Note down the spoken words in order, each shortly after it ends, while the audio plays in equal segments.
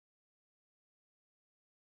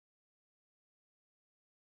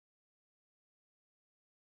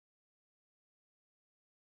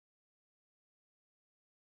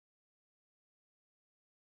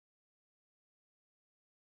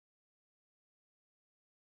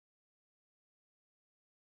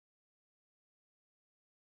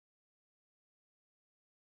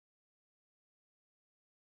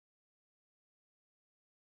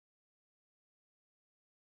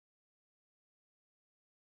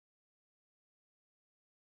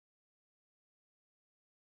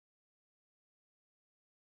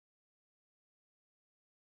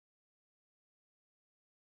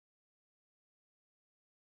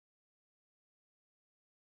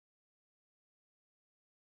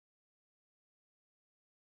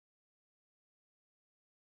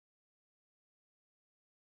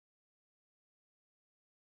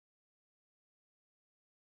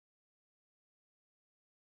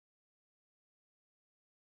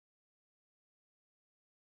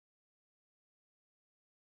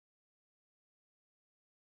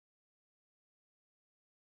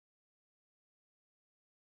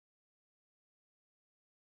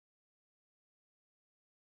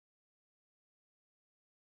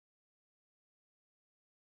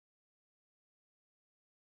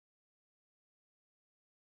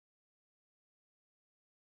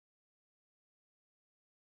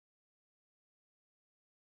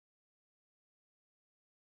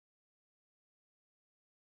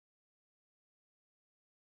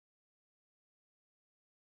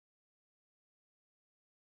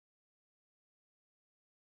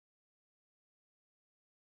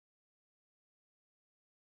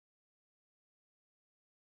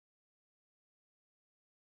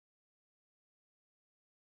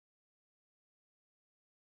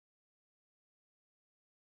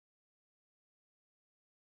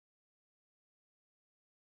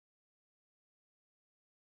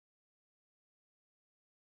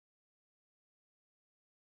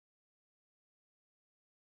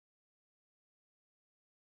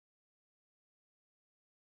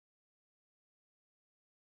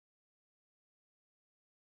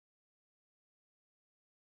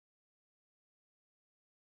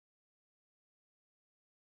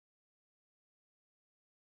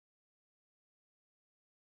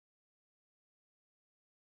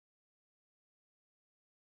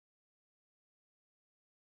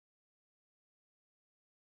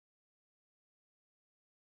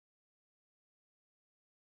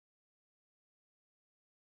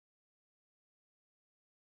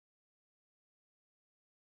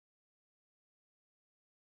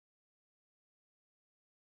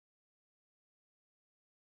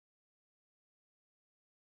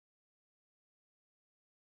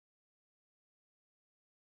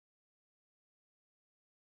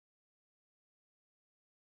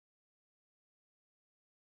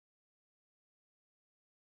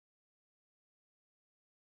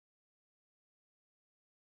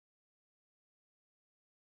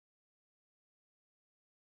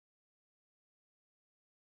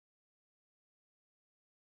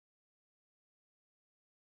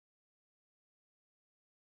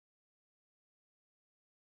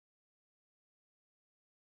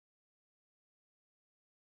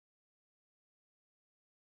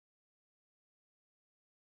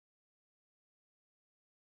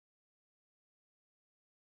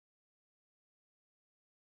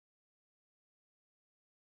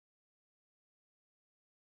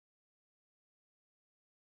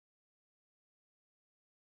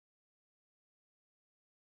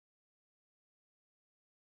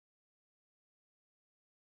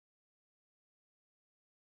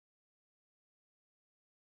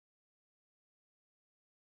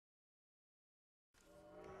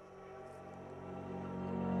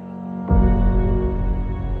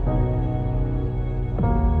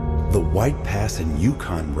White Pass and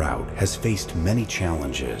Yukon route has faced many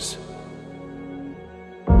challenges.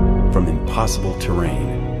 From impossible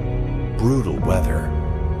terrain, brutal weather,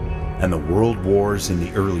 and the world wars in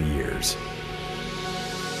the early years,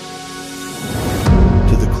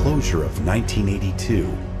 to the closure of 1982,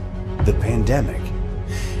 the pandemic,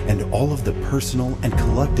 and all of the personal and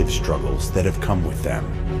collective struggles that have come with them.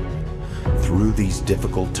 Through these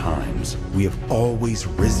difficult times, we have always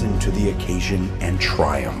risen to the occasion and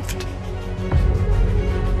triumphed.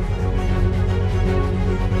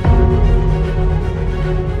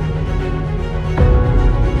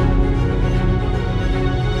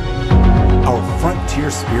 Our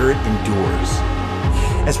frontier spirit endures.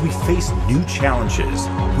 As we face new challenges,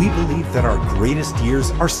 we believe that our greatest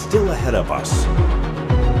years are still ahead of us.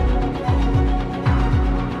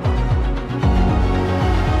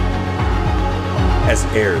 As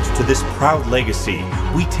heirs to this proud legacy,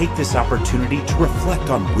 we take this opportunity to reflect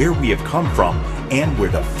on where we have come from and where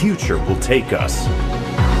the future will take us.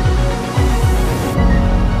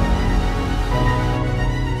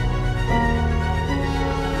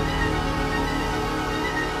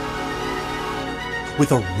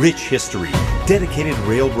 With a rich history, dedicated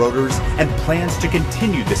railroaders, and plans to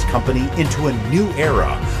continue this company into a new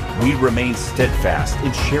era, we remain steadfast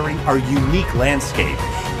in sharing our unique landscape,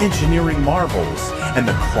 engineering marvels, and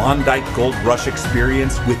the Klondike Gold Rush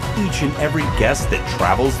experience with each and every guest that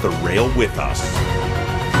travels the rail with us.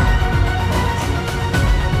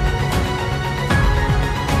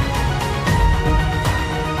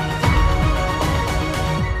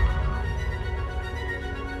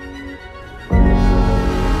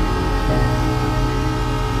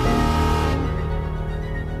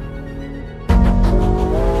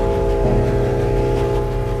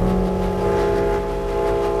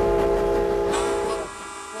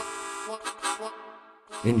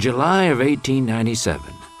 In July of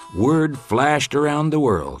 1897, word flashed around the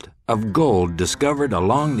world of gold discovered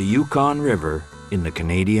along the Yukon River in the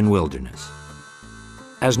Canadian wilderness.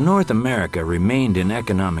 As North America remained in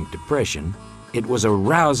economic depression, it was a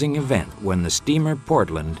rousing event when the steamer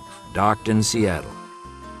Portland docked in Seattle.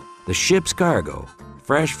 The ship's cargo,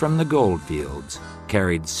 fresh from the gold fields,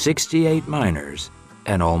 carried 68 miners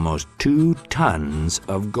and almost 2 tons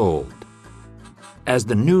of gold. As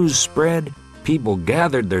the news spread, people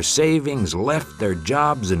gathered their savings, left their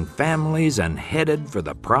jobs and families, and headed for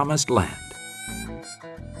the promised land.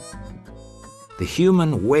 The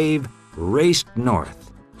human wave raced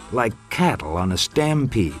north like cattle on a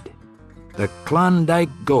stampede. The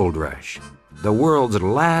Klondike Gold Rush, the world's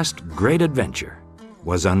last great adventure,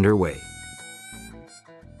 was underway.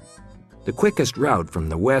 The quickest route from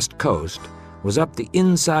the west coast was up the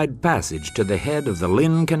inside passage to the head of the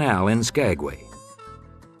Lynn Canal in Skagway.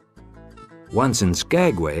 Once in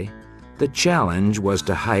Skagway, the challenge was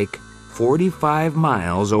to hike 45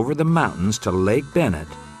 miles over the mountains to Lake Bennett,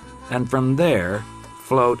 and from there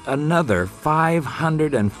float another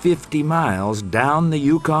 550 miles down the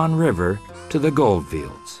Yukon River to the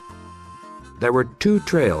goldfields. There were 2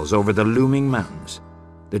 trails over the looming mountains,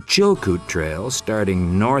 the Chilkoot Trail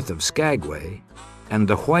starting north of Skagway, and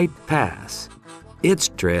the White Pass, its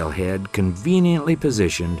trailhead conveniently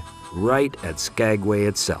positioned right at Skagway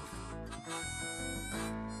itself.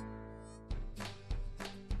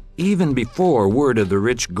 Even before word of the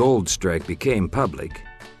rich gold strike became public,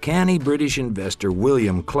 canny British investor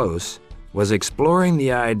William Close was exploring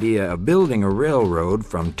the idea of building a railroad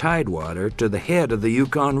from Tidewater to the head of the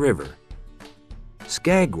Yukon River.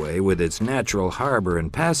 Skagway, with its natural harbor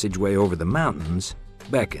and passageway over the mountains,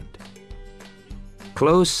 beckoned.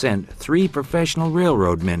 Close sent 3 professional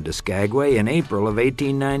railroad men to Skagway in April of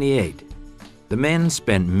 1898. The men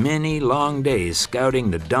spent many long days scouting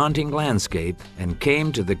the daunting landscape and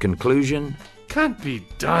came to the conclusion, "Can't be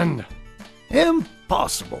done."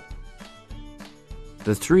 Impossible.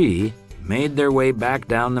 The 3 made their way back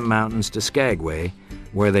down the mountains to Skagway,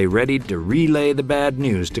 where they readied to relay the bad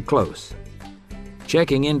news to Close.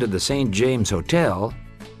 Checking into the St. James Hotel,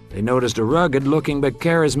 they noticed a rugged-looking but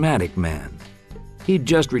charismatic man. He'd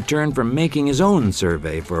just returned from making his own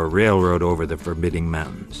survey for a railroad over the forbidding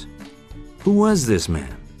mountains. Who was this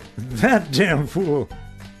man? That damn fool.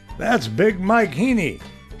 That's Big Mike Heaney.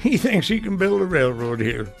 He thinks he can build a railroad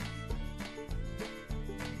here.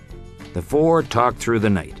 The 4 talked through the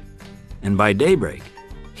night, and by daybreak,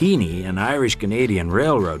 Heaney, an Irish-Canadian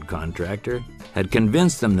railroad contractor, had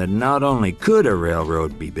convinced them that not only could a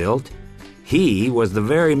railroad be built, he was the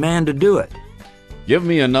very man to do it. "Give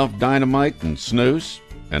me enough dynamite and snooze,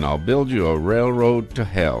 and I'll build you a railroad to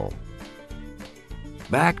hell."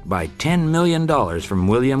 Backed by $10 million from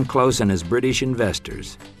William Close and his British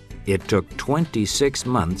investors, it took 26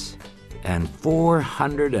 months and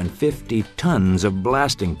 450 tons of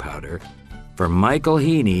blasting powder for Michael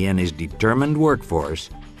Heaney and his determined workforce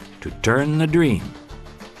to turn the dream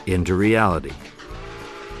into reality.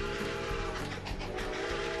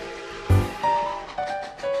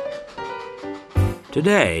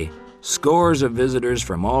 Today, scores of visitors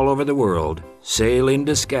from all over the world sail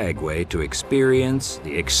into Skagway to experience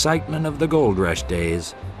the excitement of the gold rush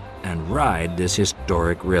days and ride this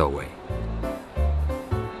historic railway.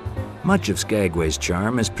 Much of Skagway's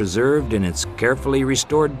charm is preserved in its carefully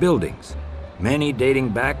restored buildings, many dating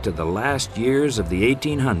back to the last years of the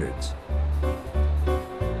 1800s.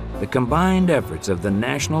 The combined efforts of the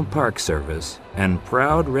National Park Service and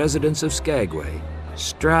proud residents of Skagway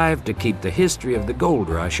strive to keep the history of the gold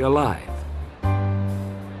rush alive.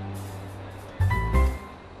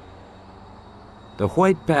 The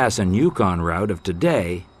White Pass and Yukon route of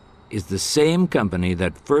today is the same company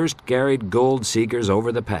that first carried gold seekers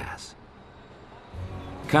over the pass.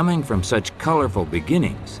 Coming from such colorful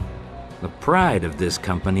beginnings, the pride of this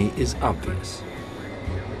company is obvious.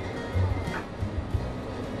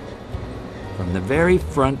 From the very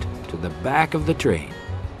front to the back of the train,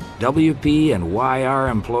 WP and YR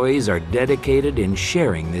employees are dedicated in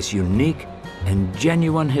sharing this unique and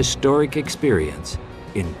genuine historic experience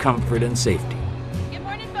in comfort and safety. Good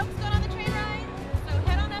morning, folks going on the train ride. So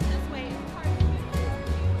head on up this way.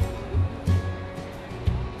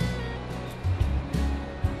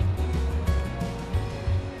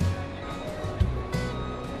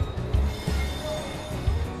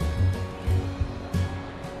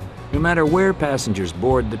 No matter where passengers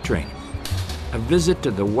board the train, a visit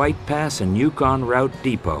to the White Pass and Yukon Route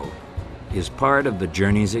Depot is part of the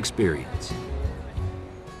journey's experience.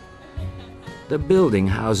 The building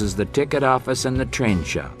houses the ticket office and the train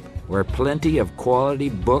shop, where plenty of quality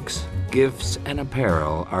books, gifts, and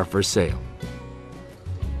apparel are for sale.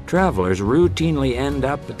 Travelers routinely end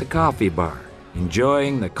up at the coffee bar,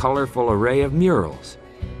 enjoying the colorful array of murals,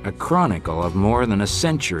 a chronicle of more than a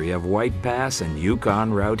century of White Pass and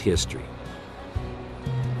Yukon Route history.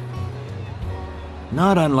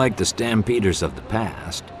 Not unlike the stampeders of the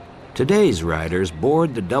past, today's riders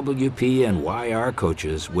board the WP and YR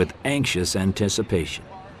coaches with anxious anticipation,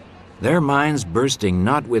 their minds bursting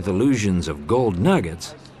not with illusions of gold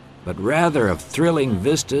nuggets, but rather of thrilling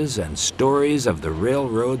vistas and stories of the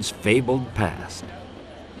railroad's fabled past.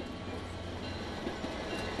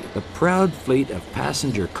 The proud fleet of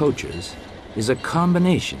passenger coaches is a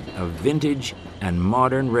combination of vintage and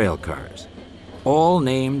modern rail cars, all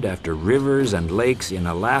named after rivers and lakes in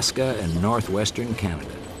Alaska and northwestern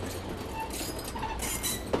Canada.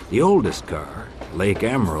 The oldest car, Lake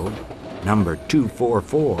Emerald, number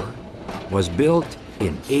 244, was built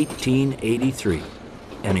in 1883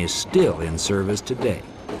 and is still in service today.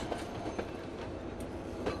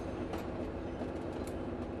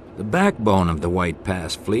 The backbone of the White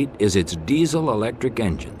Pass fleet is its diesel-electric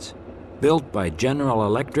engines, built by General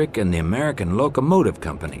Electric and the American Locomotive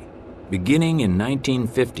Company, beginning in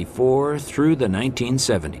 1954 through the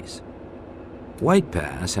 1970s. White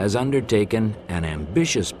Pass has undertaken an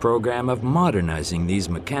ambitious program of modernizing these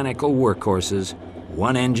mechanical workhorses,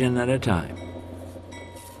 one engine at a time.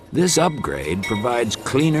 This upgrade provides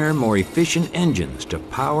cleaner, more efficient engines to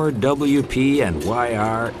power WP and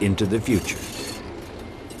YR into the future.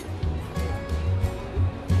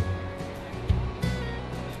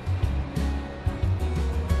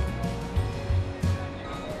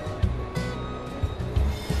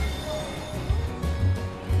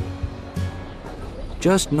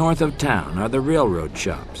 Just north of town are the railroad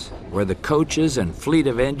shops, where the coaches and fleet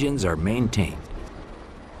of engines are maintained.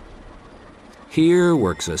 Here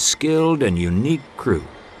works a skilled and unique crew,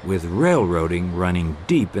 with railroading running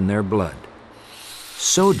deep in their blood.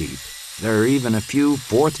 So deep, there are even a few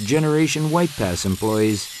fourth-generation White Pass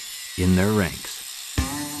employees in their ranks.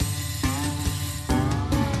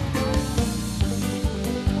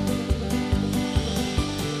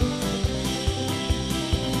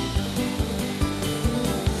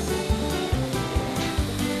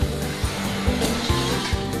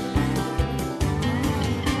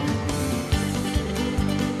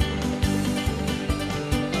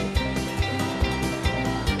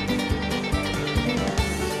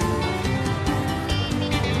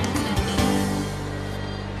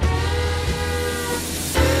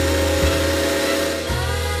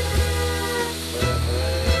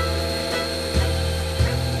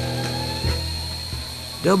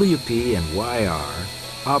 WP and YR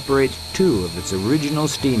operates two of its original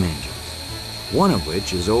steam engines, one of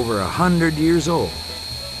which is over 100 years old.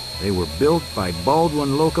 They were built by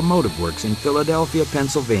Baldwin Locomotive Works in Philadelphia,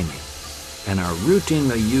 Pennsylvania, and are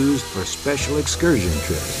routinely used for special excursion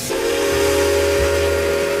trips.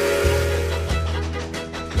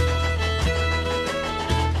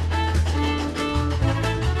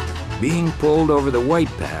 being pulled over the White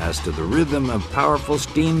Pass to the rhythm of powerful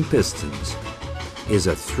steam pistons is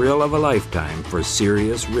a thrill of a lifetime for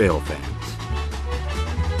serious rail fans.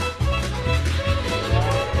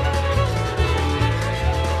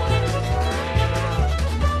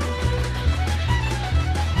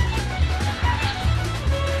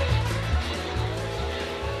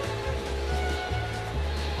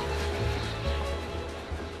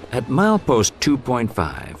 At milepost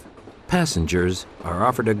 2.5, passengers are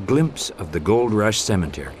offered a glimpse of the Gold Rush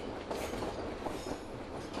Cemetery.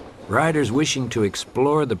 Riders wishing to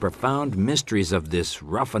explore the profound mysteries of this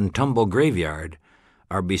rough-and-tumble graveyard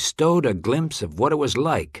are bestowed a glimpse of what it was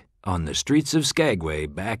like on the streets of Skagway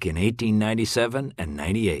back in 1897 and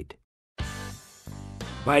 98.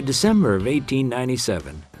 By December of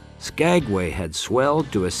 1897, Skagway had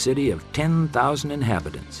swelled to a city of 10,000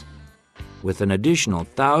 inhabitants, with an additional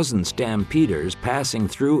 1,000 stampeders passing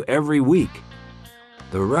through every week.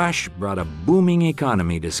 The rush brought a booming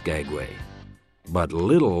economy to Skagway, but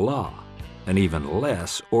little law and even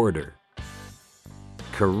less order.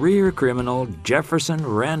 Career criminal Jefferson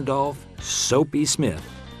Randolph Soapy Smith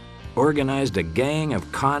organized a gang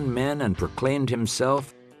of con men and proclaimed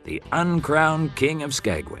himself the uncrowned king of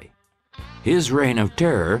Skagway. His reign of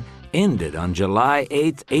terror ended on July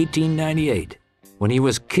 8, 1898, when he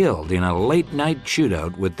was killed in a late-night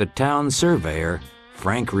shootout with the town surveyor,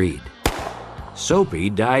 Frank Reed.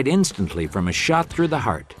 Soapy died instantly from a shot through the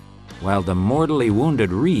heart, while the mortally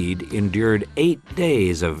wounded Reed endured 8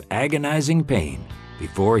 days of agonizing pain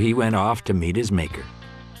before he went off to meet his maker.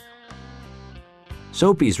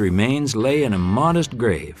 Soapy's remains lay in a modest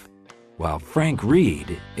grave, while Frank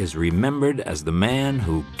Reed is remembered as the man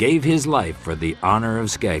who gave his life for the honor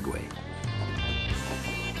of Skagway.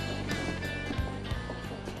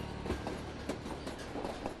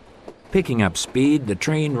 Picking up speed, the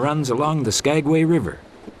train runs along the Skagway River,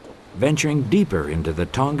 venturing deeper into the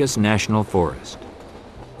Tongass National Forest.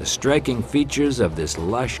 The striking features of this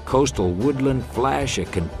lush coastal woodland flash a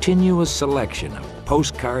continuous selection of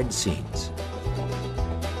postcard scenes.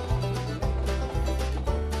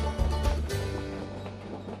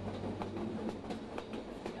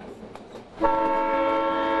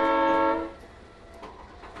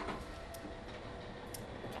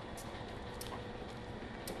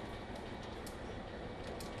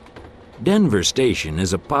 Denver Station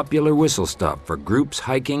is a popular whistle stop for groups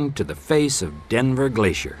hiking to the face of Denver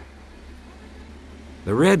Glacier.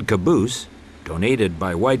 The red caboose, donated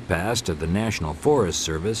by White Pass to the National Forest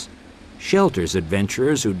Service, shelters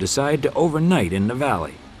adventurers who decide to overnight in the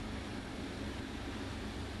valley.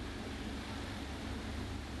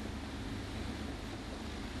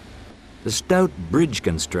 The stout bridge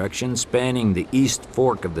construction spanning the east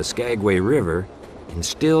fork of the Skagway River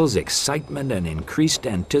instills excitement and increased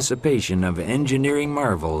anticipation of engineering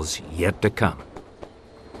marvels yet to come.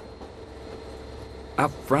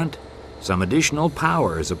 Up front, some additional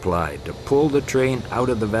power is applied to pull the train out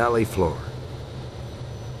of the valley floor.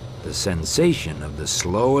 The sensation of the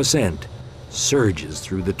slow ascent surges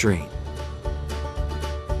through the train.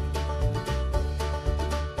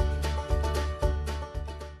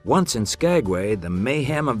 Once in Skagway, the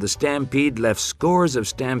mayhem of the stampede left scores of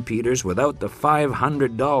stampeders without the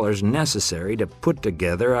 $500 necessary to put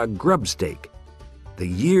together a grub stake, the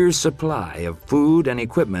year's supply of food and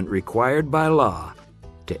equipment required by law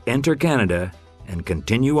to enter Canada and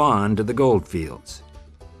continue on to the goldfields.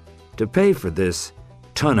 To pay for this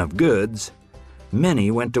ton of goods,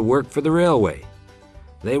 many went to work for the railway.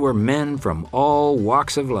 They were men from all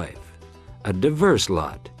walks of life, a diverse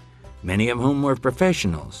lot, many of whom were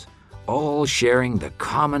professionals, all sharing the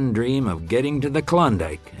common dream of getting to the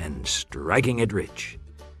Klondike and striking it rich.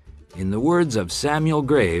 In the words of Samuel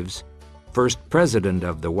Graves, first president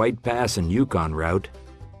of the White Pass and Yukon route,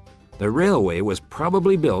 the railway was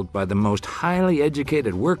probably built by the most highly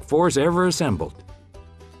educated workforce ever assembled.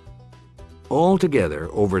 Altogether,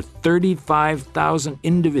 over 35,000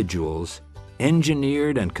 individuals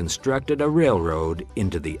engineered and constructed a railroad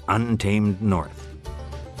into the untamed North.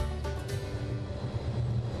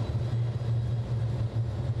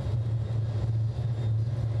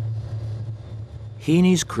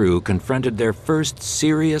 Heaney's crew confronted their first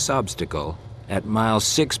serious obstacle at mile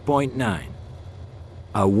 6.9,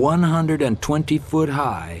 a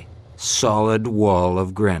 120-foot-high, solid wall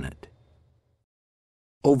of granite.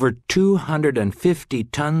 Over 250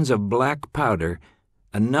 tons of black powder,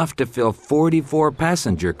 enough to fill 44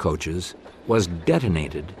 passenger coaches, was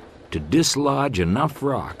detonated to dislodge enough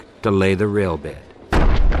rock to lay the rail bed.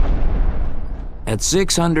 At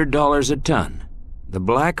 $600 a ton, the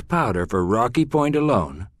black powder for Rocky Point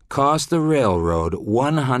alone cost the railroad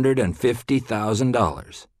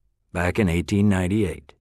 $150,000, back in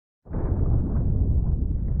 1898.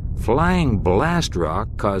 Flying blast rock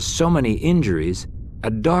caused so many injuries, a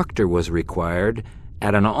doctor was required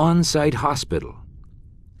at an on-site hospital.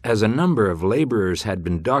 As a number of laborers had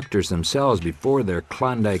been doctors themselves before their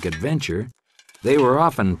Klondike adventure, they were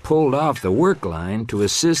often pulled off the work line to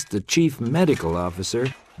assist the chief medical officer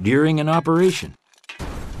during an operation.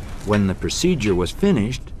 When the procedure was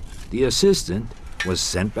finished, the assistant was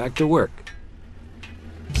sent back to work.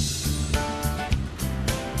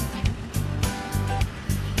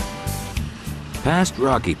 Past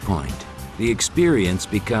Rocky Point, the experience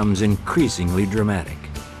becomes increasingly dramatic.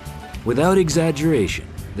 Without exaggeration,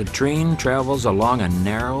 the train travels along a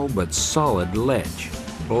narrow but solid ledge,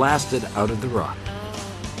 blasted out of the rock.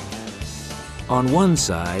 On one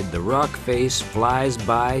side, the rock face flies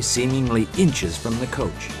by seemingly inches from the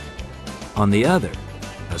coach. On the other,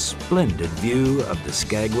 a splendid view of the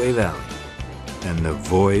Skagway Valley and the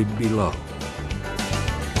void below.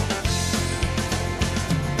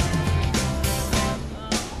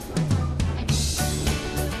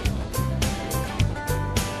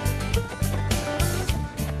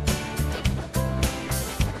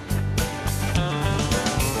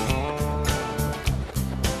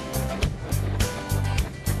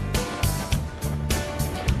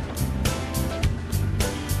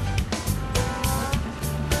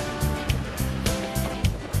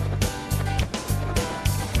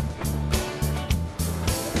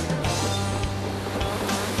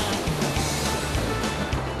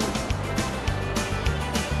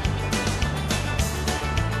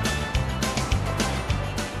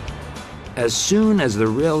 As soon as the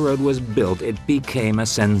railroad was built, it became a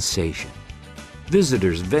sensation.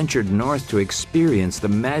 Visitors ventured north to experience the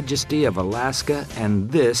majesty of Alaska and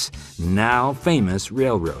this now famous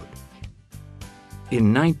railroad.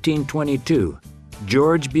 In 1922,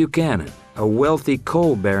 George Buchanan, a wealthy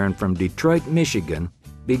coal baron from Detroit, Michigan,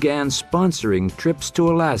 began sponsoring trips to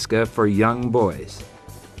Alaska for young boys.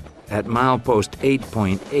 At milepost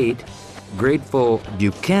 8.8, grateful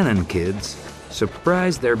Buchanan kids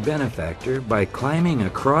surprised their benefactor by climbing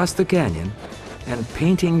across the canyon and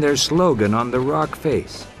painting their slogan on the rock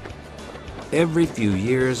face. Every few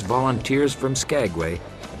years, volunteers from Skagway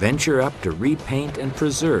venture up to repaint and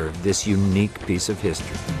preserve this unique piece of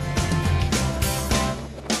history.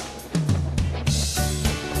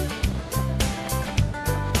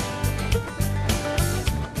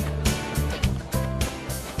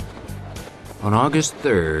 On August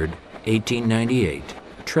 3rd, 1898,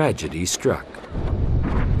 tragedy struck.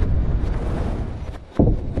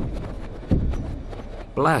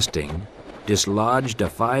 Blasting dislodged a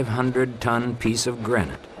 500-ton piece of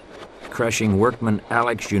granite, crushing workmen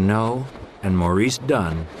Alex Junot and Maurice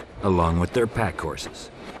Dunn along with their pack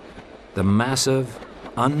horses. The massive,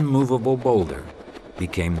 unmovable boulder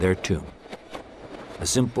became their tomb. A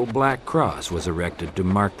simple black cross was erected to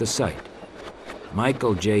mark the site.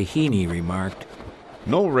 Michael J. Heaney remarked,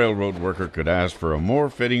 "No railroad worker could ask for a more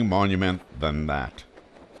fitting monument than that."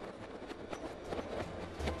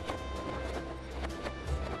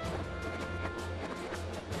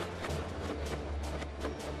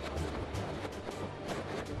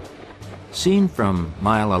 Seen from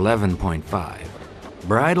mile 11.5,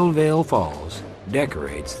 Bridal Veil Falls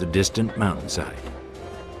decorates the distant mountainside.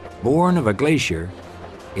 Born of a glacier,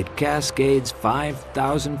 it cascades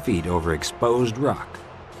 5,000 feet over exposed rock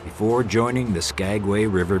before joining the Skagway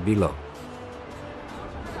River below.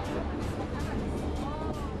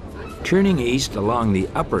 Turning east along the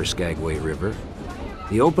upper Skagway River,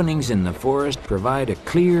 the openings in the forest provide a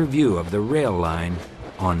clear view of the rail line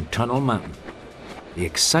on Tunnel Mountain. The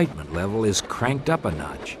excitement level is cranked up a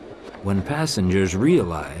notch when passengers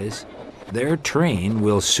realize their train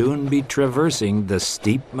will soon be traversing the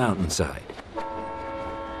steep mountainside.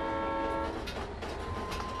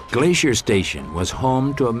 Glacier Station was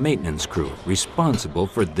home to a maintenance crew responsible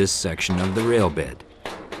for this section of the railbed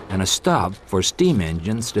and a stop for steam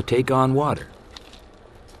engines to take on water.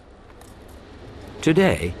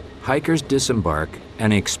 Today, hikers disembark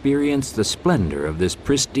and experience the splendor of this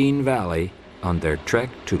pristine valley on their trek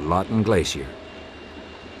to Lawton Glacier.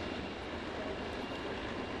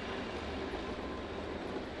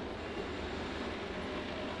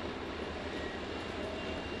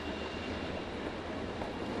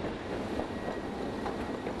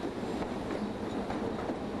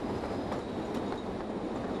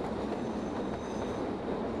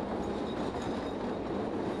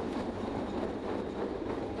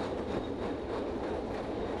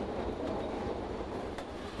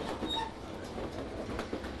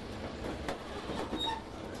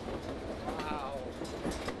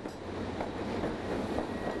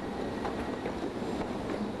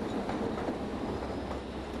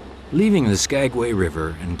 Leaving the Skagway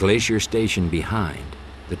River and Glacier Station behind,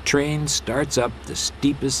 the train starts up the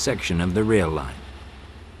steepest section of the rail line.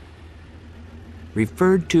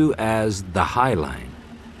 Referred to as the High Line,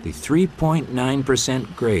 the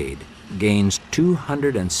 3.9% grade gains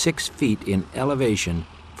 206 feet in elevation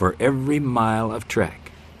for every mile of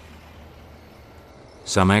trek.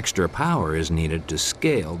 Some extra power is needed to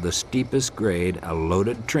scale the steepest grade a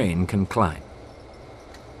loaded train can climb.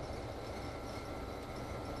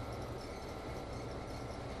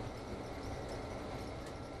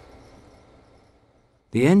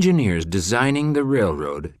 The engineers designing the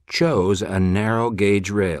railroad chose a narrow gauge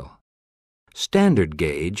rail. Standard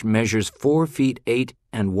gauge measures 4 feet 8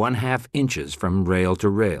 1/2 inches from rail to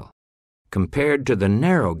rail, compared to the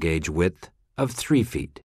narrow gauge width of 3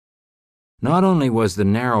 feet. Not only was the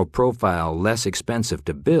narrow profile less expensive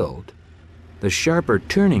to build, the sharper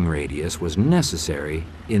turning radius was necessary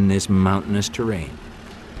in this mountainous terrain.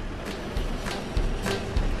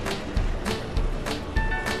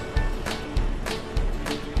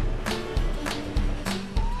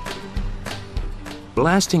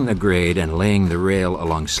 Blasting the grade and laying the rail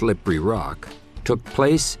along slippery rock took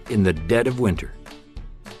place in the dead of winter.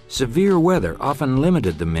 Severe weather often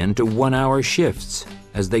limited the men to 1-hour shifts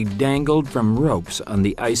as they dangled from ropes on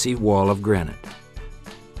the icy wall of granite.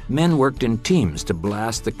 Men worked in teams to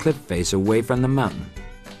blast the cliff face away from the mountain.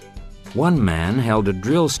 One man held a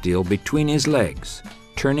drill steel between his legs,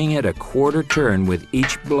 turning it a quarter turn with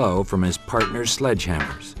each blow from his partner's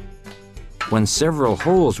sledgehammers. When several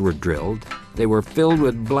holes were drilled, they were filled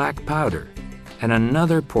with black powder, and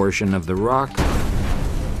another portion of the rock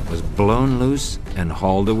was blown loose and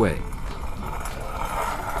hauled away.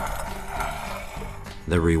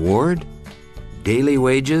 The reward? Daily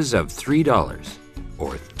wages of $3,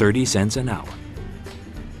 or 30 cents an hour.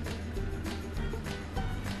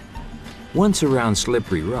 Once around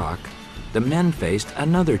slippery rock, the men faced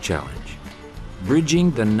another challenge,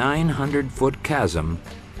 bridging the 900-foot chasm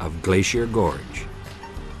of Glacier Gorge.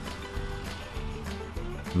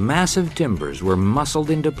 Massive timbers were muscled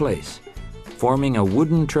into place, forming a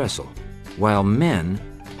wooden trestle, while men,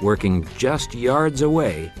 working just yards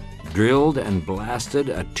away, drilled and blasted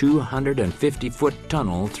a 250-foot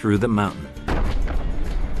tunnel through the mountain.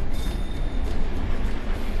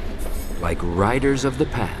 Like riders of the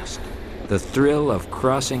past, the thrill of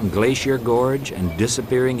crossing Glacier Gorge and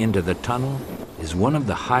disappearing into the tunnel is one of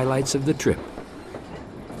the highlights of the trip.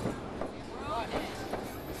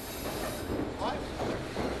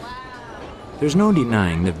 There's no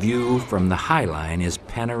denying the view from the High Line is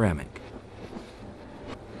panoramic.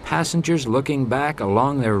 Passengers looking back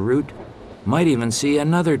along their route might even see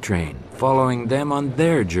another train following them on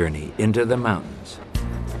their journey into the mountains.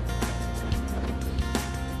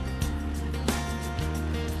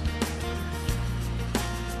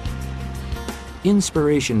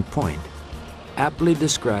 Inspiration Point aptly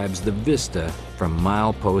describes the vista from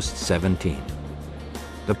milepost 17.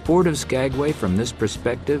 The port of Skagway from this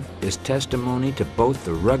perspective is testimony to both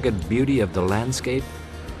the rugged beauty of the landscape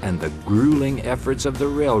and the grueling efforts of the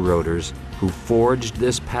railroaders who forged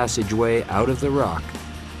this passageway out of the rock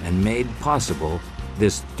and made possible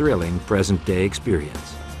this thrilling present-day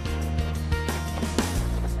experience.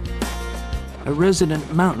 A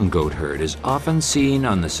resident mountain goat herd is often seen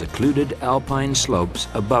on the secluded alpine slopes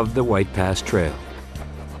above the White Pass Trail.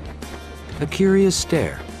 A curious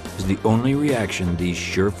stare is the only reaction these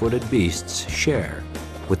sure-footed beasts share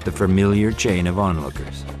with the familiar chain of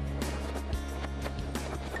onlookers.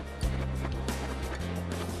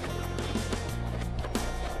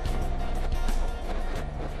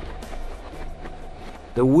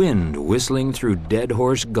 The wind whistling through Dead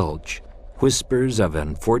Horse Gulch whispers of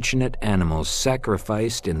unfortunate animals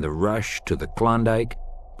sacrificed in the rush to the Klondike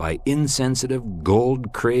by insensitive,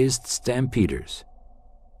 gold-crazed stampeders.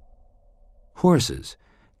 Horses,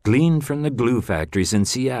 gleaned from the glue factories in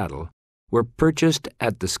Seattle, were purchased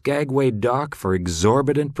at the Skagway dock for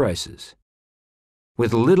exorbitant prices.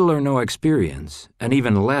 With little or no experience, and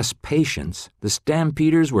even less patience, the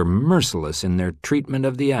stampeders were merciless in their treatment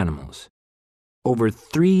of the animals. Over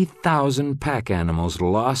 3,000 pack animals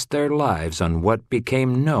lost their lives on what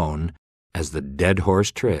became known as the Dead Horse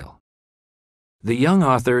Trail. The young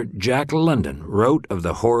author Jack London wrote of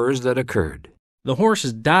the horrors that occurred. The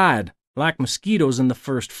horses died like mosquitoes in the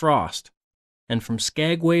first frost, and from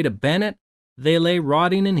Skagway to Bennett, they lay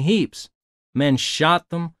rotting in heaps. Men shot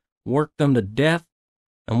them, worked them to death,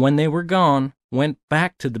 and when they were gone, went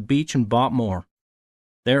back to the beach and bought more.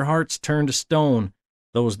 Their hearts turned to stone,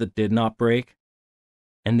 those that did not break,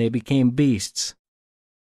 and they became beasts,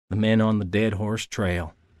 the men on the Dead Horse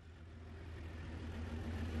Trail.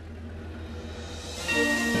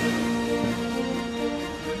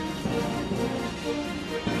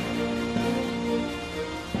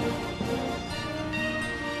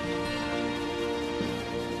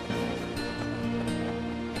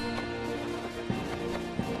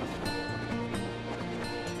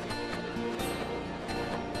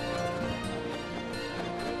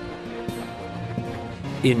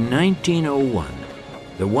 In 1901,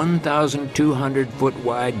 the 1,200-foot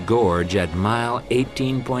wide gorge at mile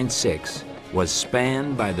 18.6 was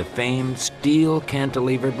spanned by the famed steel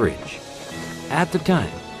cantilever bridge. At the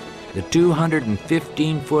time, the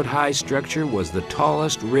 215-foot high structure was the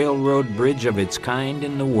tallest railroad bridge of its kind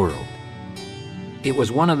in the world. It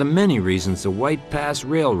was one of the many reasons the White Pass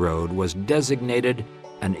Railroad was designated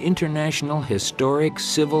an International Historic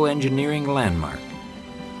Civil Engineering Landmark,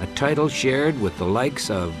 a title shared with the likes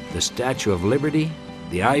of the Statue of Liberty,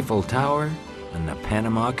 the Eiffel Tower, and the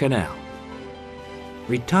Panama Canal.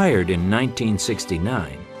 Retired in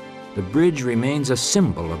 1969, the bridge remains a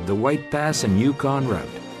symbol of the White Pass and Yukon route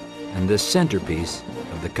and the centerpiece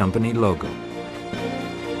of the company logo.